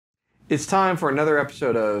It's time for another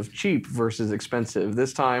episode of Cheap versus Expensive.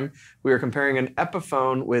 This time, we are comparing an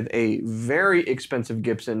Epiphone with a very expensive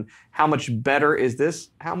Gibson. How much better is this?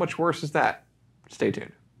 How much worse is that? Stay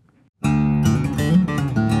tuned.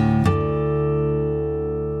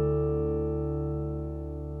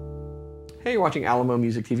 Hey, you're watching Alamo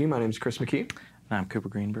Music TV. My name is Chris McKee. And I'm Cooper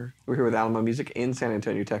Greenberg. We're here with Alamo Music in San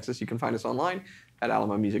Antonio, Texas. You can find us online at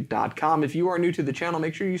alamomusic.com. If you are new to the channel,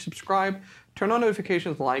 make sure you subscribe, turn on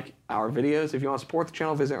notifications, like our videos. If you want to support the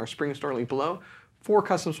channel, visit our spring store link below for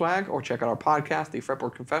custom swag, or check out our podcast, The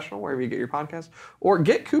Fretboard Confessional, wherever you get your podcasts. Or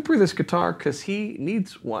get Cooper this guitar because he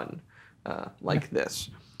needs one like this.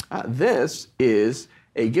 This is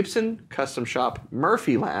a Gibson Custom Shop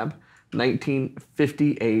Murphy Lab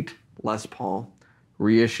 1958 Les Paul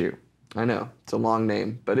Reissue. I know, it's a long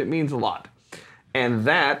name, but it means a lot. And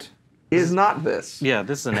that is not this. Yeah,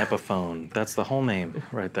 this is an Epiphone. That's the whole name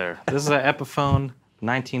right there. This is an Epiphone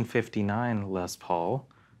 1959 Les Paul.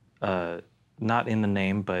 Not in the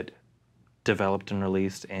name, but developed and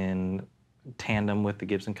released in tandem with the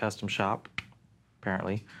Gibson Custom Shop,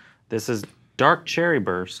 apparently. This is Dark Cherry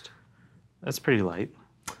Burst. That's pretty light.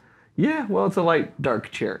 Yeah, well, it's a light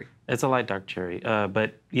dark cherry. It's a light dark cherry.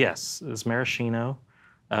 But yes, it's maraschino.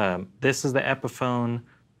 This is the Epiphone,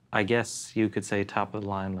 I guess you could say top of the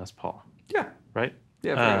line Les Paul. Yeah. Right?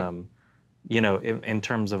 Yeah. You know, in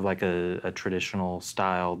terms of like a traditional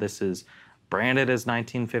style, this is branded as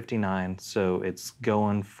 1959, so it's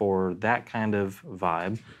going for that kind of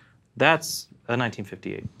vibe. That's a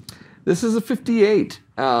 1958. This is a 58,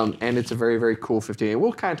 and it's a very, very cool 58.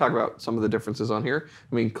 We'll kind of talk about some of the differences on here.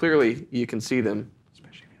 I mean, clearly you can see them,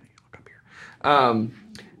 especially if you look up here.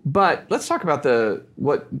 But let's talk about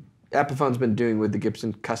what Epiphone's been doing with the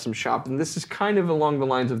Gibson Custom Shop, and this is kind of along the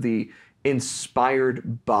lines of the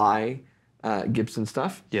inspired by Gibson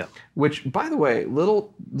stuff. Yeah. Which, by the way,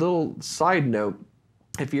 little side note,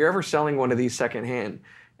 if you're ever selling one of these secondhand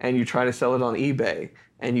and you try to sell it on eBay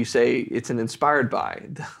and you say it's an inspired by,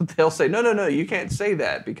 they'll say, no, you can't say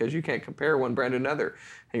that because you can't compare one brand to another.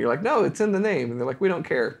 And you're like, no, it's in the name. And they're like, we don't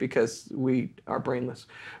care because we are brainless.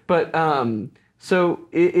 But so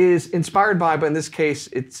it is inspired by, but in this case,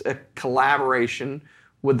 it's a collaboration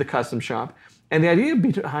with the Custom Shop. And the idea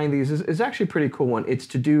behind these is actually a pretty cool one. It's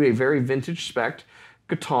to do a very vintage spec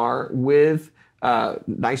guitar with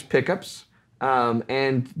nice pickups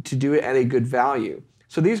and to do it at a good value.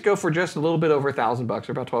 So these go for just a little bit over $1,000,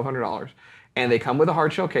 or about $1,200. And they come with a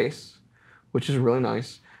hard shell case, which is really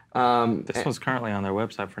nice. This one's currently on their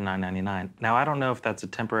website for $9.99. Now, I don't know if that's a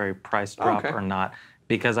temporary price drop or not,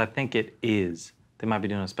 because I think it is. They might be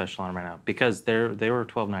doing a special on them right now, because they were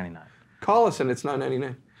 $12.99. Call us and it's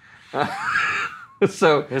 $9.99.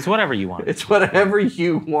 So it's whatever you want. It's whatever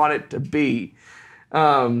you want it to be.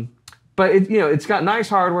 But it's got nice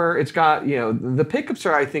hardware. It's got, the pickups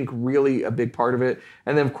are, I think, really a big part of it.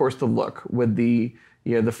 And then of course the look with the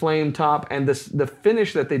the flame top, and the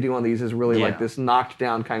finish that they do on these is really like this knocked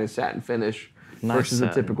down kind of satin finish versus a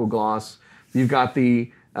typical gloss. You've got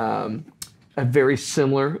the a very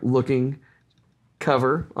similar looking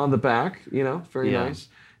cover on the back, very nice.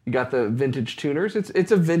 You got the vintage tuners.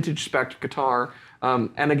 It's a vintage spec guitar.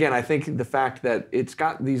 And again, I think the fact that it's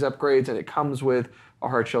got these upgrades and it comes with a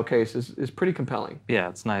hard shell case is pretty compelling. Yeah,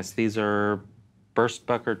 it's nice. These are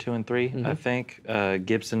Burstbucker 2 and 3, I think.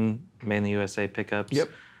 Gibson made in the USA pickups. Yep.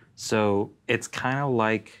 So it's kind of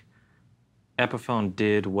like Epiphone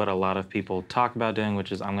did what a lot of people talk about doing,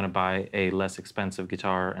 which is I'm going to buy a less expensive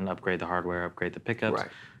guitar and upgrade the hardware, upgrade the pickups. Right.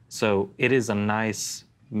 So it is a nice,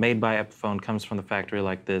 made by Epiphone, comes from the factory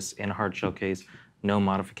like this, in a hard shell case, no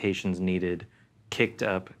modifications needed, kicked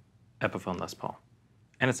up Epiphone Les Paul.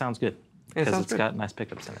 And it sounds good, because it's got nice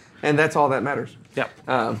pickups in it. And that's all that matters,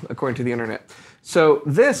 according to the internet. So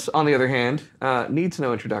this, on the other hand, needs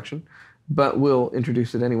no introduction, but we'll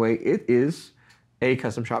introduce it anyway. It is a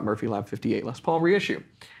Custom Shop Murphy Lab 58 Les Paul Reissue.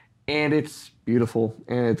 And it's beautiful,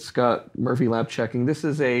 and it's got Murphy Lab checking. This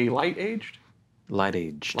is a light-aged?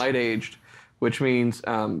 Light-aged. Light-aged, which means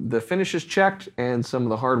the finish is checked and some of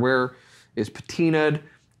the hardware is patinaed.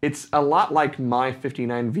 It's a lot like my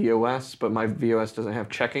 59 VOS, but my VOS doesn't have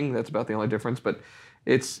checking. That's about the only difference. But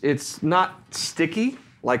it's not sticky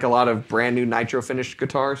like a lot of brand new nitro finished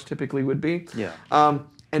guitars typically would be. Yeah.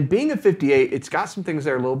 And being a 58, it's got some things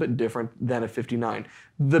that are a little bit different than a 59.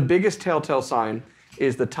 The biggest telltale sign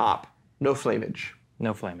is the top. No flamage.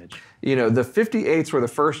 No flamage. The 58s were the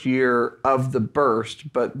first year of the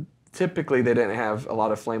burst, but typically they didn't have a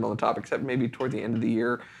lot of flame on the top, except maybe toward the end of the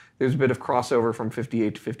year. There's a bit of crossover from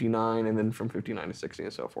 58 to 59, and then from 59 to 60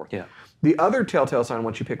 and so forth. Yeah. The other telltale sign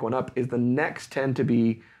once you pick one up is the necks tend to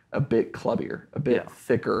be a bit clubbier, a bit Yeah.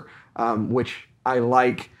 thicker, which I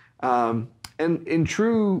like. And in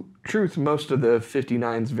truth, most of the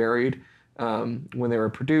 59s varied when they were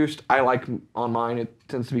produced. I like on mine, it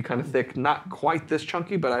tends to be kind of thick, not quite this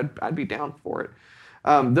chunky, but I'd be down for it.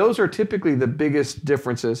 Those are typically the biggest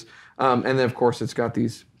differences. And then, of course, it's got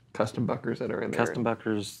these custom buckers that are in there. Custom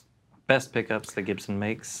buckers, best pickups that Gibson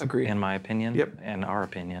makes, Agreed. in my opinion, Yep. and our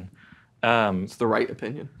opinion. It's the right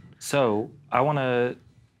opinion. So I want to,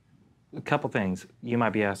 a couple things. You might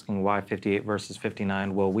be asking why 58 versus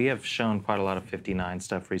 59. Well, we have shown quite a lot of 59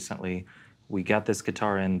 stuff recently. We got this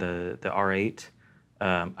guitar in the R8.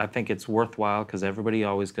 I think it's worthwhile because everybody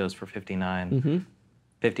always goes for 59.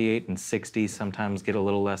 58 and 60 sometimes get a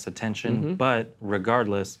little less attention, but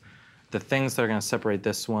regardless, the things that are going to separate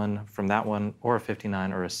this one from that one, or a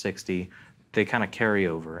 59 or a 60, they kind of carry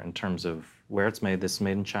over in terms of where it's made. This is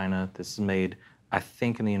made in China. This is made, I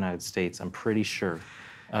think, in the United States. I'm pretty sure.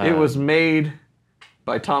 It was made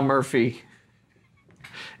by Tom Murphy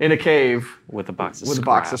in a cave with a box of with scraps. a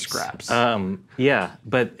box of scraps. Yeah,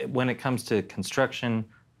 but when it comes to construction,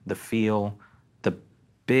 the feel, the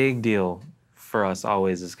big deal for us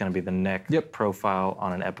always is going to be the neck profile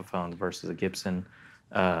on an Epiphone versus a Gibson.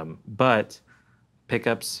 But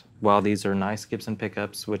pickups, while these are nice Gibson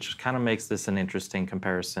pickups, which kind of makes this an interesting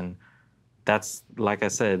comparison, that's, like I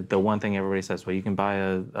said, the one thing everybody says, well, you can buy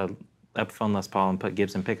a Epiphone Les Paul and put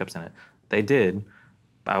Gibson pickups in it. They did.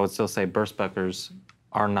 I would still say burst buckers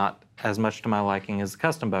are not as much to my liking as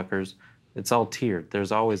custom buckers. It's all tiered.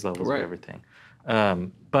 There's always levels of everything.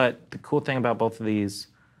 But the cool thing about both of these,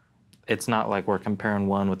 it's not like we're comparing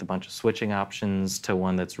one with a bunch of switching options to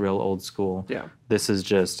one that's real old school. Yeah. This is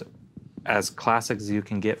just as classic as you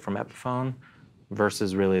can get from Epiphone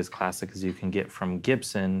versus really as classic as you can get from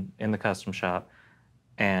Gibson in the custom shop,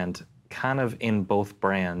 and kind of in both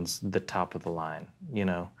brands, the top of the line. You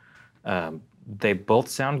know, they both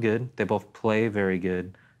sound good. They both play very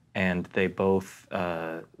good, and they both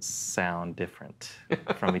sound different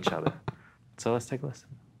from each other. So let's take a listen.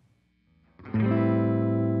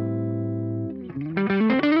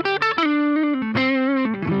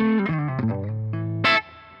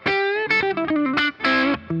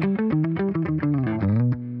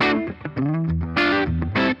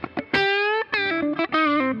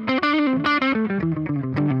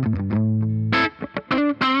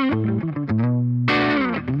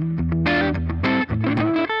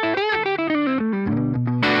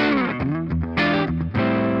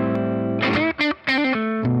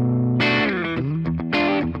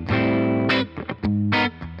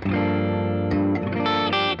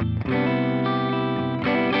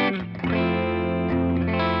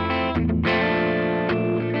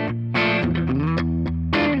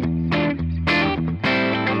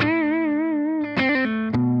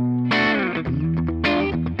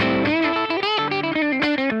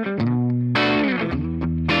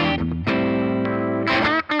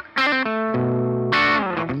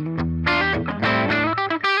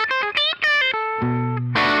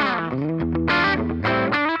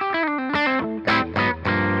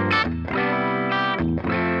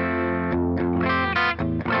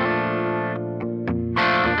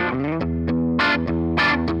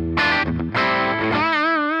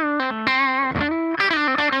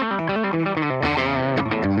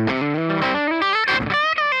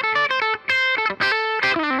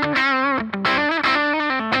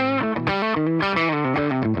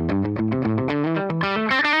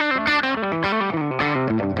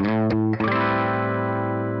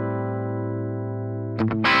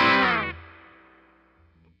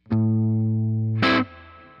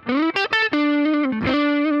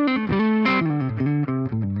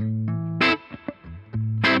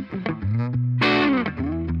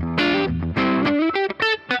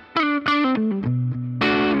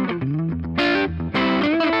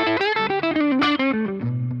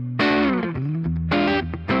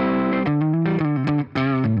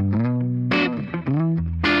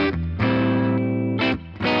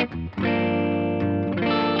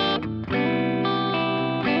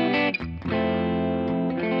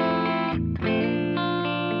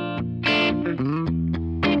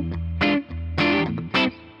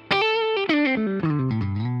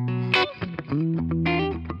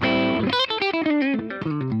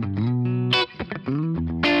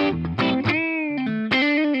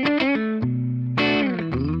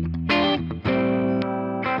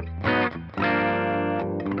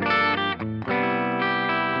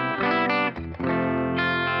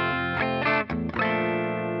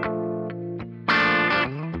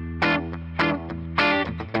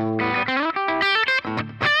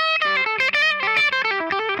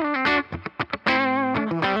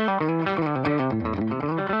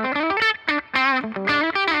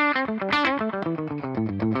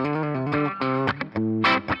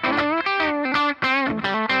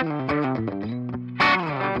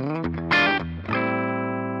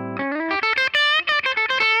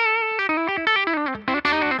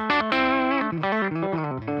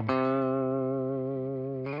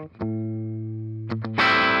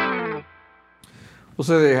 Well,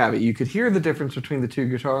 so there you have it. You could hear the difference between the two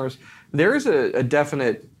guitars. There is a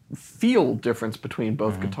definite feel difference between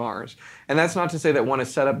both guitars. And that's not to say that one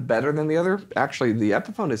is set up better than the other. Actually, the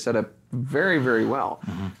Epiphone is set up very, very well.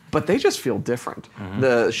 But they just feel different.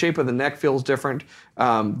 The shape of the neck feels different.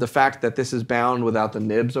 The fact that this is bound without the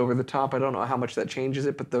nibs over the top, I don't know how much that changes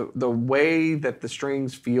it, but the way that the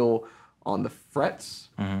strings feel on the frets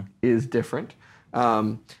is different.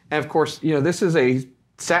 And of course, this is a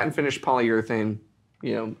satin finished polyurethane,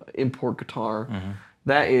 import guitar.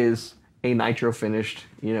 That is a nitro finished,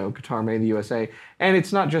 guitar made in the USA. And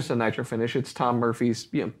it's not just a nitro finish, it's Tom Murphy's,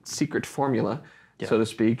 secret formula, so to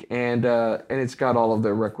speak. And it's got all of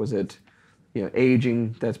the requisite,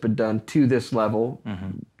 aging that's been done to this level.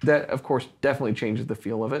 That, of course, definitely changes the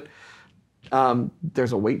feel of it.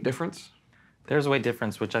 There's a weight difference. There's a weight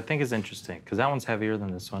difference, which I think is interesting, because that one's heavier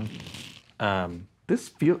than this one.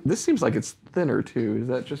 This seems like it's thinner too. Is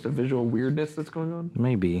that just a visual weirdness that's going on?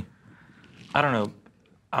 Maybe. I don't know.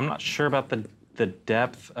 I'm not sure about the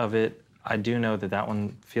depth of it. I do know that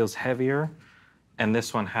one feels heavier, and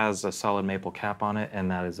this one has a solid maple cap on it, and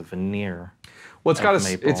that is a veneer. Well,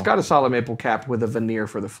 it's got a solid maple cap with a veneer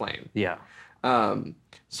for the flame. Yeah.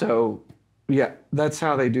 So yeah, that's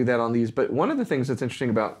how they do that on these. But one of the things that's interesting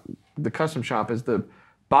about the custom shop is the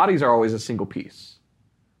bodies are always a single piece.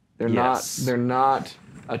 They're not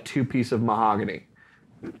a two-piece of mahogany.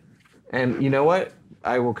 And you know what?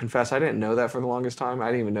 I will confess I didn't know that for the longest time. I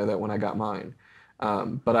didn't even know that when I got mine.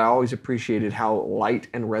 But I always appreciated how light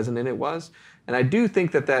and resonant it was. And I do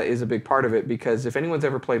think that is a big part of it, because if anyone's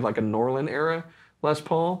ever played like a Norlin era Les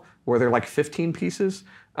Paul, where they're like 15 pieces,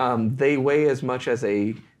 they weigh as much as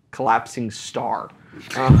a collapsing star.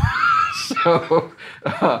 And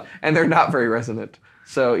they're not very resonant.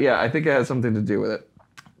 So yeah, I think it has something to do with it.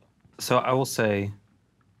 So I will say,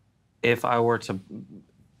 if I were to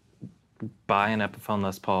buy an Epiphone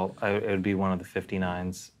Les Paul, it would be one of the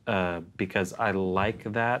 59s, because I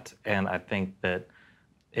like that, and I think that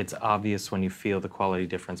it's obvious when you feel the quality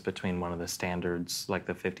difference between one of the standards, like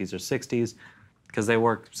the 50s or 60s, because they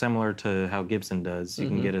work similar to how Gibson does. You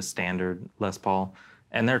can get a standard Les Paul,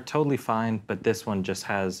 and they're totally fine, but this one just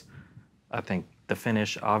has, I think, the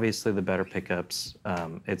finish, obviously the better pickups.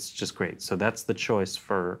 It's just great. So that's the choice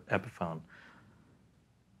for Epiphone.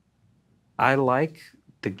 I like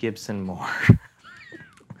the Gibson more.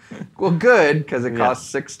 Well, good, because it costs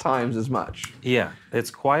 6 times as much. Yeah,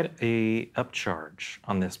 it's quite a upcharge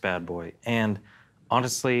on this bad boy. And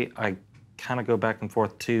honestly, I kind of go back and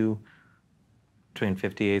forth too between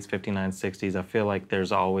 58s, 59s, 60s. I feel like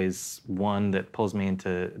there's always one that pulls me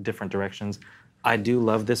into different directions. I do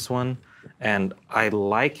love this one, and I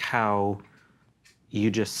like how you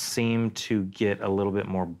just seem to get a little bit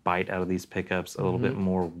more bite out of these pickups, a little bit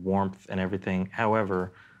more warmth and everything.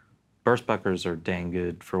 However, burst buckers are dang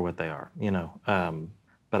good for what they are,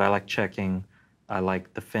 but I like checking. I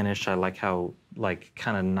like the finish. I like how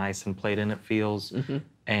kind of nice and played in it feels.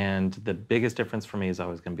 And the biggest difference for me is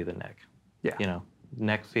always going to be the neck. Yeah.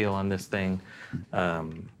 Neck feel on this thing.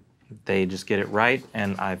 They just get it right,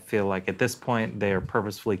 and I feel like at this point they are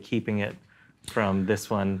purposefully keeping it from this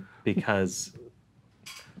one, because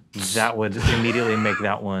that would immediately make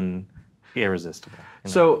that one irresistible.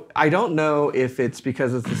 So I don't know if it's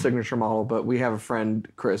because it's the signature model, but we have a friend,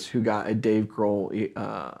 Chris, who got a Dave Grohl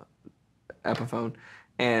Epiphone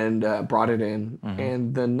and brought it in,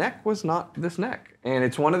 and the neck was not this neck. And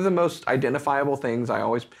it's one of the most identifiable things.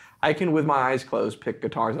 I can, with my eyes closed, pick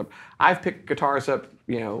guitars up. I've picked guitars up,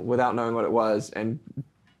 without knowing what it was, and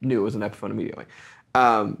knew it was an Epiphone immediately.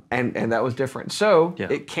 And that was different. So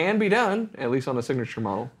it can be done, at least on a signature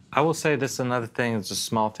model. I will say this is another thing. It's a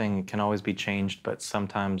small thing. It can always be changed, but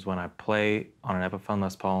sometimes when I play on an Epiphone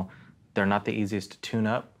Les Paul, they're not the easiest to tune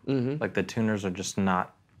up. Like the tuners are just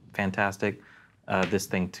not fantastic. This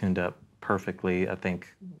thing tuned up perfectly. I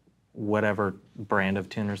think whatever brand of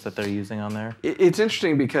tuners that they're using on there. It's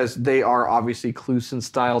interesting because they are obviously Kluson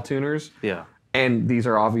style tuners. Yeah. And these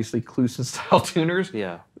are obviously Kluson style tuners.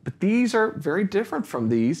 Yeah. But these are very different from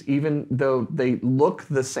these, even though they look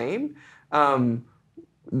the same.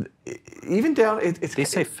 Even down, they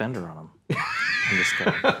say Fender on them. I'm just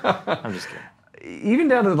kidding. I'm just kidding. Even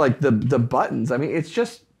down to like the buttons. I mean, it's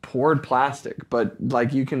just poured plastic, but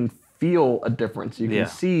like you can feel a difference. You can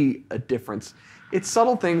see a difference. It's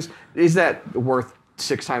subtle things. Is that worth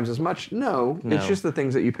 6 times as much? No. It's just the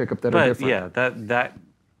things that you pick up that are different.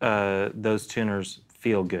 Yeah, those tuners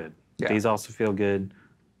feel good. Yeah. These also feel good.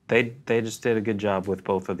 They just did a good job with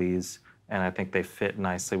both of these, and I think they fit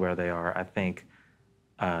nicely where they are. I think,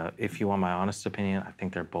 if you want my honest opinion, I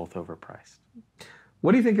think they're both overpriced.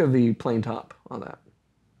 What do you think of the plain top on that?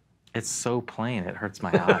 It's so plain, it hurts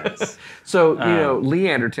my eyes. So, Lee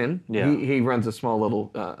Anderton, yeah. he runs a small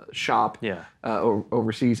little shop Yeah.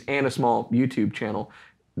 Overseas and a small YouTube channel.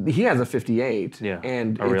 He has a 58. Yeah.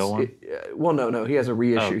 And A real one? Well, no. He has a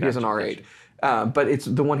reissue. He has an R8. But it's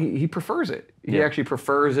the one he prefers it. He actually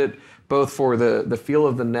prefers it both for the feel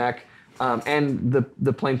of the neck and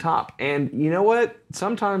the plain top. And you know what?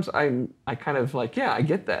 Sometimes I kind of like, yeah, I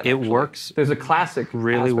get that. It works. There's a classic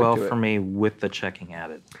really well for me with the checking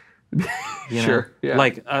added. Sure. Yeah.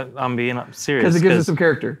 Like I'm being serious. Because it gives it some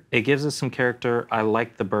character. It gives it some character. I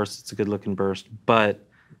like the burst. It's a good looking burst. But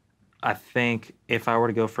I think if I were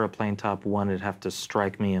to go for a plain top one, it'd have to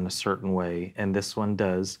strike me in a certain way. And this one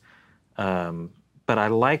does. But I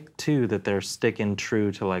like too that they're sticking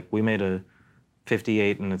true to, like, we made a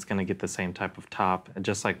 58 and it's going to get the same type of top. And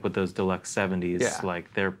just like with those deluxe 70s,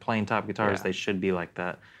 like they're plain top guitars, they should be like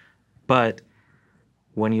that. But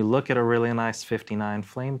when you look at a really nice 59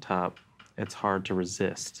 flame top, it's hard to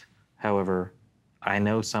resist. However, I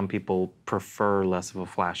know some people prefer less of a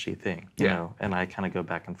flashy thing, you know, and I kind of go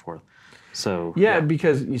back and forth. So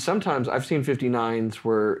because sometimes I've seen 59s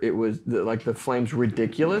where it was like the flame's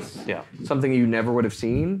ridiculous. Yeah. Something you never would have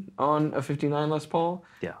seen on a 59 Les Paul.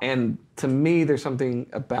 Yeah. And to me, there's something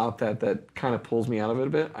about that kind of pulls me out of it a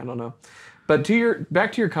bit. I don't know. But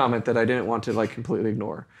back to your comment that I didn't want to like completely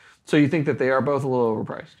ignore. So you think that they are both a little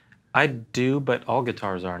overpriced? I do, but all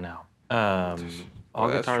guitars are now. All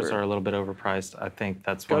guitars are a little bit overpriced. I think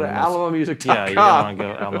that's go to AlamoMusic.com. Yeah, you want to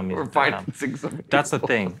go to AlamoMusic.com. We're financing some people. That's the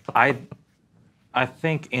thing. I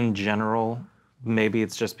think in general, maybe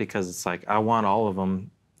it's just because it's like I want all of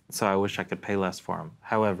them, so I wish I could pay less for them.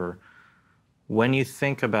 However, when you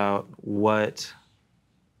think about what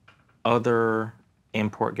other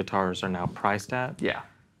import guitars are now priced at,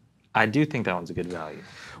 I do think that one's a good value.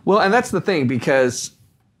 Well, and that's the thing, because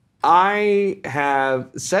I have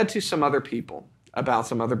said to some other people about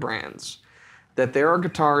some other brands that there are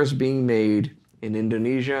guitars being made in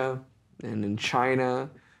Indonesia and in China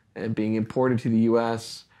and being imported to the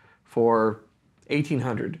US for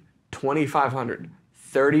 $1,800, $2,500,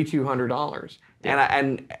 $3,200.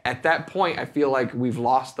 And at that point, I feel like we've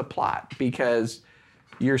lost the plot, because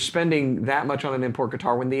you're spending that much on an import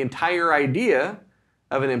guitar when the entire idea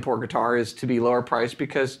of an import guitar is to be lower priced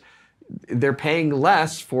because they're paying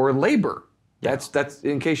less for labor. That's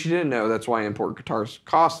in case you didn't know, that's why import guitars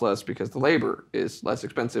cost less, because the labor is less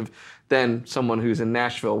expensive than someone who's in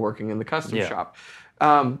Nashville working in the custom shop.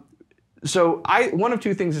 So one of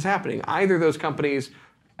two things is happening. Either those companies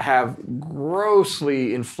have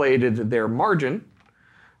grossly inflated their margin,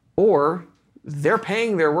 or they're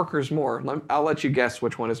paying their workers more. I'll let you guess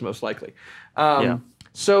which one is most likely.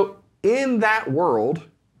 So in that world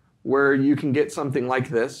where you can get something like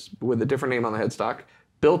this with a different name on the headstock,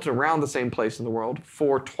 built around the same place in the world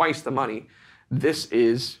for twice the money, this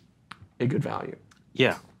is a good value.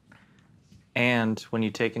 Yeah. And when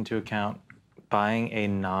you take into account buying a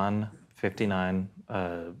non-59,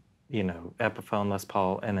 Epiphone Les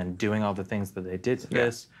Paul, and then doing all the things that they did to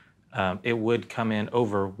this, it would come in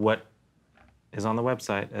over what is on the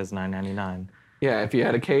website as $999. Yeah, if you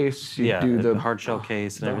had a case, you do the hard shell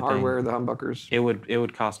case and everything. The hardware, the humbuckers. It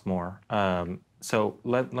would cost more. So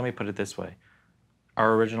let me put it this way.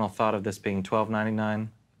 Our original thought of this being $1,299,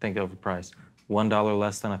 think overpriced. $1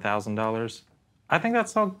 less than $1,000. I think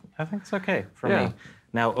that's all. I think it's okay for me.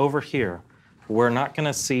 Now over here, we're not going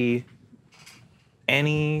to see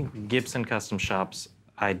any Gibson Custom Shops,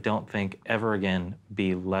 I don't think, ever again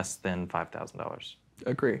be less than $5,000.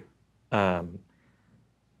 Agree.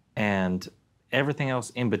 And everything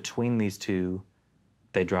else in between these two,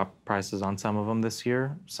 they dropped prices on some of them this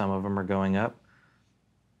year. Some of them are going up.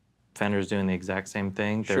 Fender's doing the exact same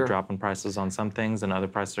thing. They're dropping prices on some things and other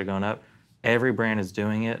prices are going up. Every brand is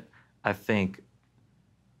doing it. I think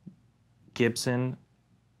Gibson,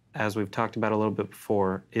 as we've talked about a little bit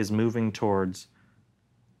before, is moving towards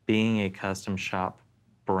being a custom shop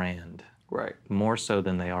brand. Right. More so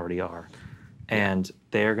than they already are. And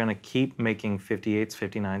they're going to keep making 58s,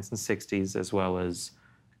 59s, and 60s, as well as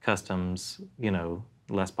customs,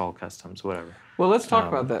 Les Paul customs, whatever. Well, let's talk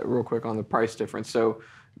about that real quick on the price difference. So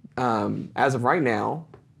as of right now,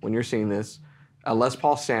 when you're seeing this, a Les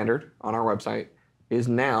Paul standard on our website is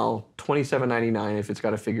now $27.99 if it's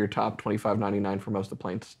got a figure top, $25.99 for most of the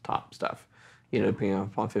plain top stuff. Depending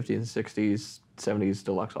upon 50s and 60s, 70s,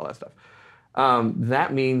 deluxe, all that stuff.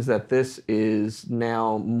 That means that this is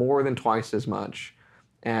now more than twice as much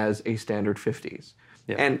as a standard 50s.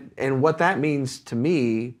 Yeah. And what that means to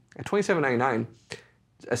me, at $27.99,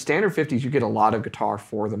 a standard 50s, you get a lot of guitar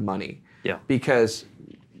for the money. Yeah. Because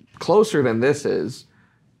closer than this is,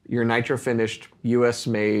 your nitro finished, U.S.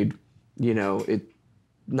 made, you know, it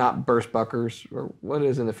not burst buckers, or what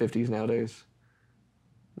is in the 50s nowadays?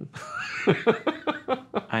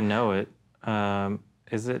 I know it.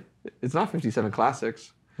 Is it? It's not 57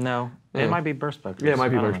 Classics. No, it might be burst buckers. Yeah, it might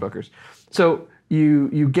be burst buckers. So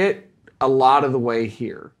you get a lot of the way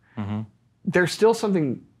here. Mm-hmm. There's still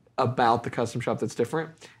something about the custom shop that's different.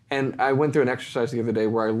 And I went through an exercise the other day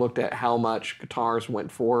where I looked at how much guitars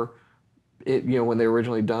went for it, you know, when they were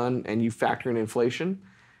originally done, and you factor in inflation.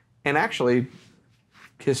 And actually,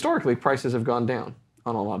 historically, prices have gone down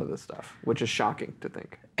on a lot of this stuff, which is shocking to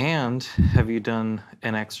think. And have you done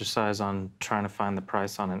an exercise on trying to find the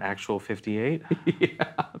price on an actual 58? Yeah,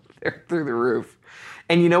 they're through the roof.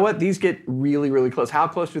 And you know what? These get really, really close. How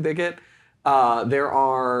close do they get? There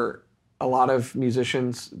are a lot of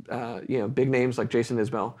musicians, you know, big names like Jason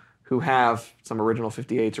Isbell, who have some original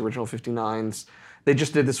 58s, original 59s. They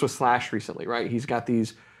just did this with Slash recently, right? He's got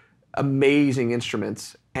these amazing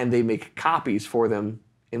instruments, and they make copies for them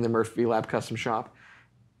in the Murphy Lab Custom Shop.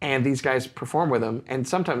 And these guys perform with them. And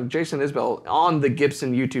sometimes Jason Isbell on the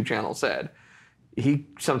Gibson YouTube channel said he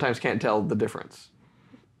sometimes can't tell the difference.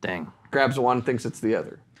 Dang. Grabs one, thinks it's the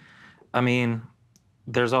other. I mean,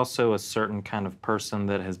 there's also a certain kind of person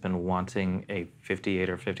that has been wanting a 58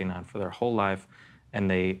 or 59 for their whole life, and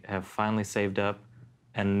they have finally saved up,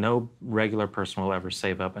 and no regular person will ever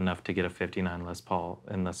save up enough to get a 59 Les Paul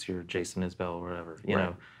unless you're Jason Isbell or whatever, you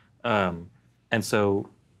know. And so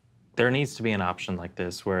there needs to be an option like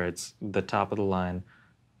this where it's the top of the line,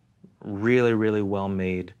 really, really well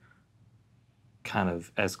made, kind of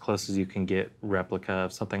as close as you can get replica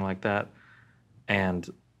of something like that. And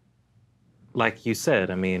like you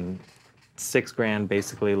said, I mean, $6,000,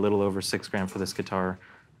 basically a little over $6,000 for this guitar.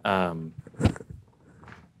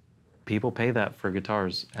 People pay that for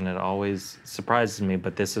guitars, and it always surprises me,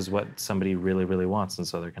 but this is what somebody really, really wants, and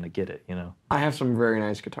so they're going to get it, you know? I have some very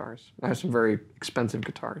nice guitars. I have some very expensive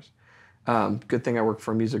guitars. Good thing I work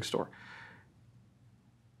for a music store.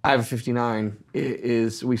 I have a 59.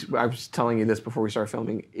 I was telling you this before we started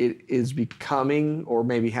filming. It is becoming, or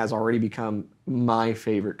maybe has already become, my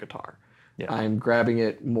favorite guitar. Yeah. I'm grabbing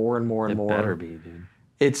it more and more and more. It better be, dude.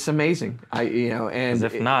 It's amazing. And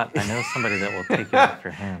if not, I know somebody that will take it off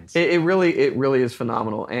your hands. It really is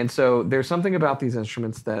phenomenal. And so there's something about these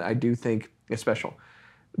instruments that I do think is special.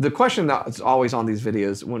 The question that's always on these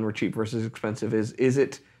videos when we're cheap versus expensive is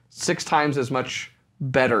it 6 times as much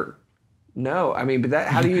better? No, I mean, but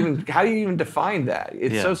how do you even define that?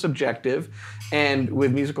 It's so subjective, and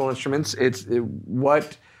with musical instruments,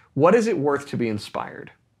 what is it worth to be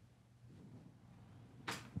inspired?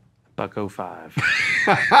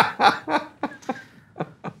 $1.05.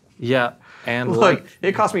 Yeah, and look,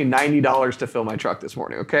 it cost me $90 to fill my truck this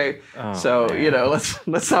morning. Okay, so man. You know,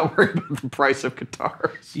 let's not worry about the price of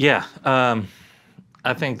guitars. Yeah, I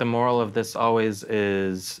think the moral of this always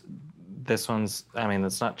is this one's. I mean,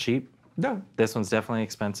 it's not cheap. No, this one's definitely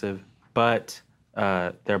expensive, but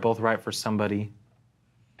they're both right for somebody,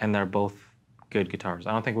 and they're both good guitars.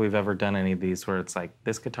 I don't think we've ever done any of these where it's like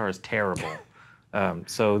this guitar is terrible.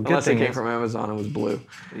 So unless it came from Amazon and was blue.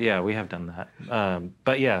 Yeah, we have done that.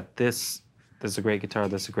 But yeah, this is a great guitar.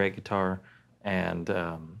 This is a great guitar, and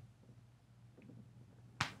now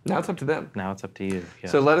it's up to them. Now it's up to you. Yeah.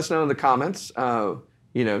 So let us know in the comments.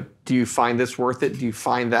 You know, do you find this worth it? Do you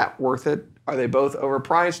find that worth it? Are they both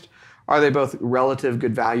overpriced? Are they both relative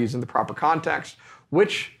good values in the proper context?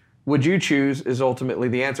 Which would you choose is ultimately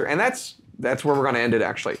the answer. And that's where we're going to end it,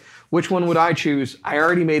 actually. Which one would I choose? I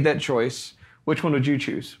already made that choice. Which one would you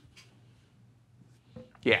choose?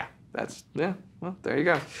 Yeah, well, there you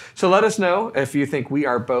go. So let us know if you think we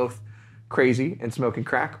are both crazy and smoking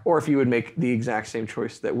crack, or if you would make the exact same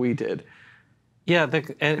choice that we did. Yeah,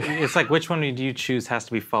 it's like which one would you choose has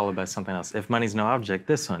to be followed by something else. If money's no object,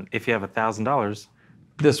 this one. If you have $1,000,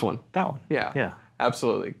 this one. That one. Yeah,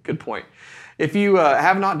 absolutely. Good point. If you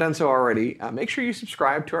have not done so already, make sure you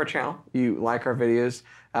subscribe to our channel. You like our videos.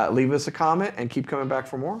 Leave us a comment and keep coming back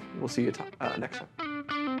for more. We'll see you next time.